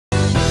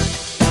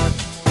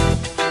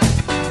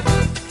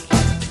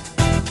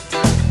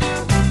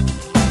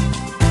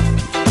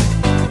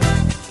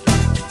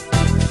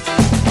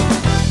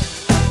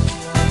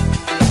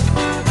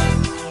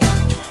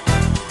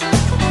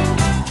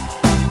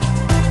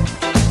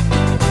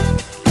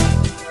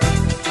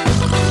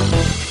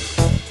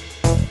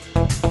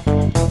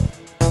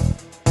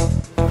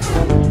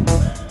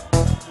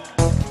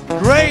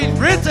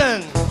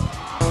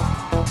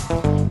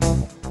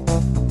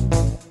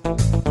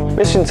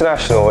Miss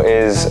International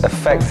is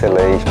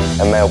effectively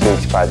a male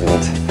beauty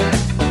pageant.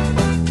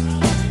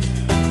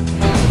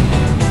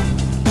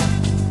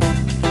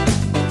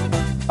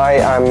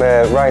 Hi, I'm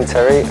Ryan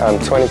Terry, I'm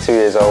 22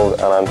 years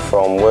old and I'm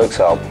from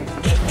Worksop.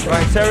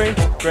 Ryan Terry,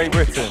 Great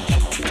Britain.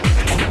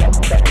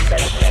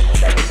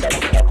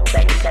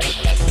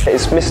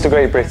 It's Mr.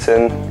 Great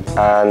Britain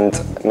and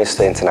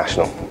Mr.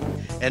 International.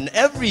 And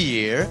every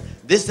year,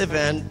 this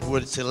event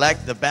would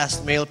select the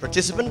best male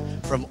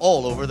participant from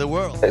all over the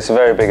world. It's a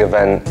very big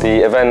event.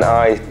 The event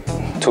I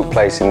took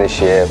place in this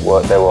year,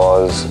 there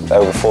was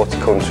over 40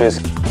 countries.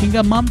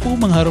 Hingga mampu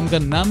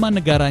mengharumkan nama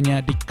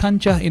negaranya di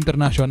kancah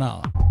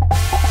internasional.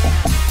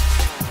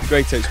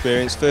 Great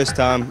experience, first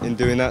time in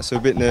doing that, so a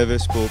bit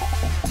nervous, but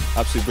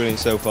absolutely brilliant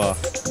so far.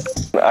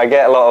 I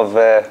get a lot of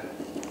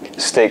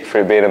stick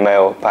for it being a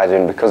male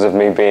pageant because of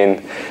me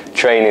being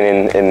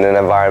training in an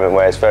environment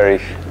where it's very,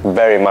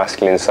 very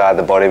masculine inside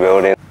the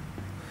bodybuilding.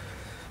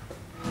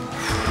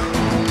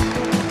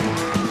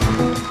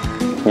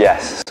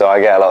 Yes, so I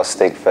get a lot of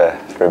stick for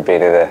it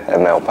being a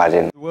male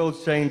pageant. The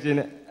world's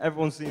changing,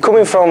 everyone's seen...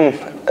 Coming from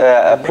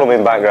a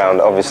plumbing background,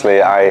 obviously,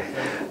 it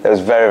was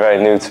very,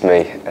 very new to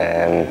me.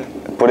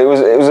 But it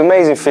was an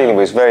amazing feeling,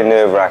 but it was very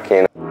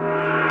nerve-wracking.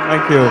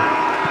 Thank you.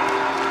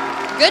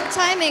 Good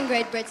timing,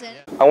 Great Britain.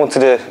 I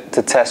wanted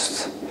to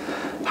test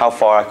how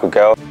far I could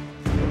go.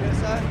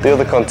 The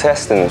other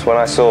contestants, when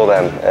I saw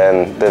them,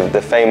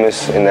 they're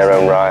famous in their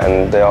own right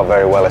and they are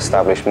very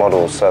well-established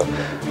models, so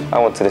I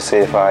wanted to see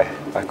if I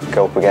could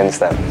go up against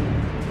them.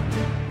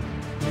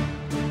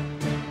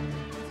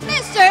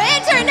 Mr.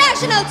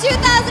 International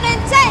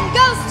 2010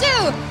 goes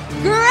to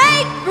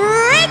Great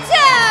Britain!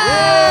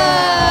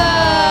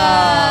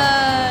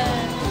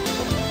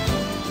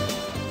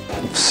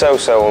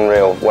 So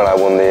unreal when I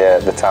won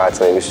the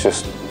title. It was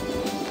just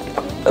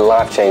a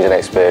life-changing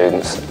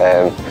experience.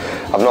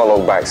 I've not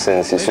looked back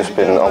since. It's just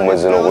been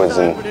onwards and upwards,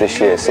 and this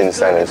year since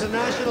then has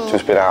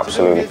just been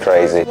absolutely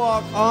crazy.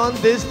 Walk on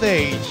this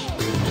stage.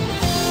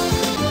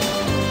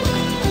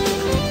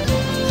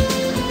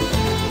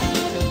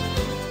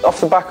 Off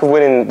the back of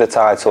winning the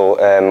title,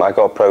 I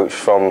got approached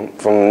from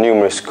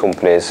numerous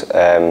companies,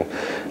 a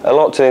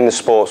lot in the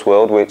sports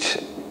world, which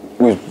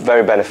was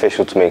very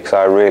beneficial to me because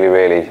I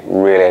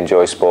really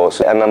enjoy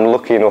sports. And I'm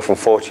lucky enough and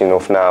fortunate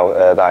enough now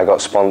that I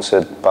got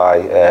sponsored by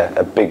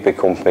a big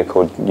company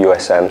called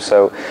USM.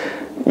 So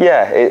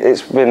yeah,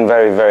 it's been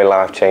very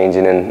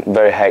life-changing and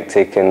very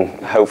hectic, and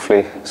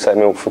hopefully set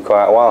me up for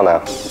quite a while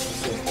now.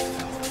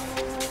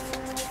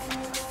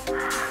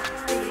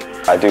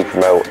 I do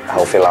promote a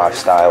healthy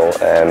lifestyle,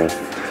 and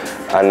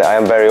I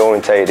am very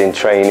orientated in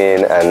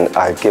training, and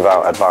I give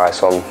out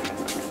advice on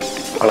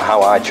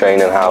how I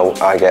train and how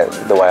I get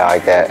the way I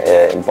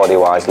get,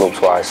 body-wise,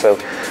 looks-wise. So,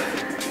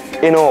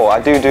 in all, I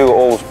do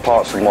all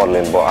parts of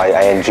modelling, but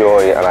I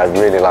enjoy and I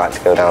really like to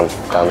go down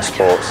the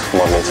sports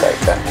modelling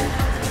sector.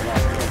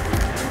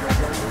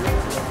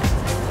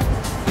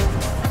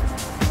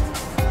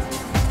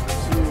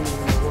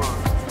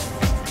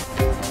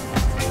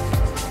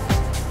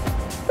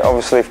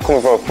 Obviously,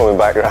 coming from a plumbing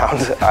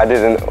background, I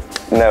didn't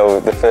know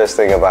the first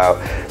thing about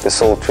the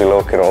sultry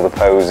look and all the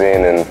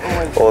posing and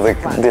all the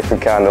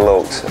different kind of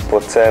looks.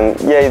 But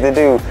yeah, they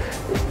do.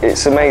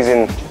 It's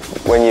amazing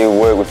when you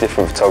work with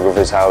different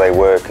photographers, how they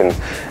work, and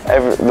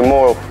the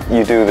more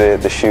you do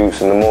the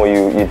shoots and the more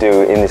you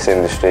do in this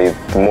industry,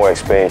 the more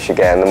experience you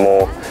get and the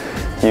more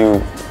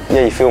you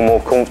feel more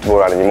comfortable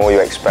around it, the more you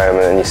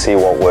experiment and you see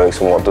what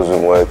works and what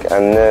doesn't work.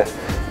 And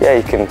yeah,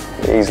 you can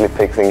easily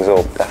pick things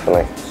up,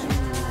 definitely.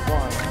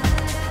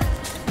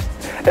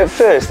 At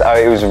first,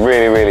 it was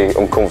really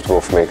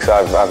uncomfortable for me because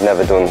I've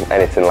never done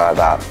anything like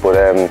that.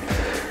 But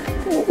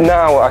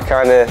now I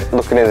kind of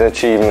look at it as an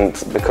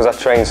achievement because I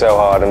train so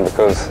hard and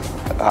because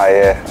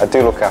I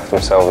do look after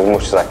myself as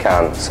much as I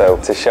can. So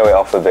to show it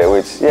off a bit,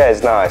 which yeah,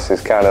 is nice.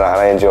 It's kind of nice,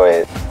 and I enjoy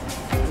it.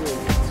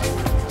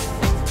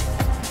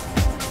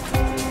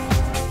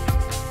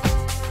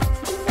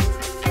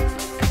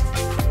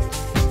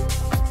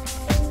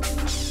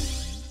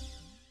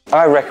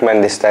 I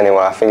recommend this to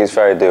anyone. I think it's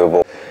very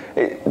doable.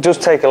 It does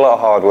take a lot of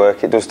hard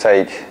work, it does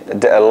take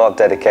a lot of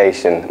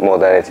dedication more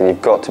than anything. You've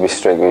got to be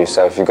strict with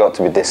yourself, you've got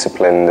to be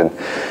disciplined, and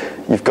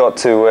you've got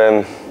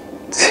to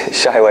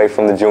shy away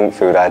from the junk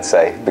food, I'd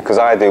say. Because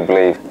I do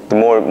believe the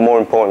more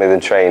importantly than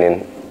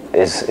training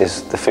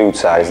is the food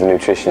side, is the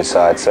nutrition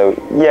side. So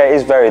yeah, it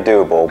is very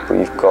doable, but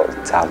you've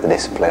got to have the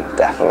discipline,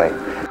 definitely.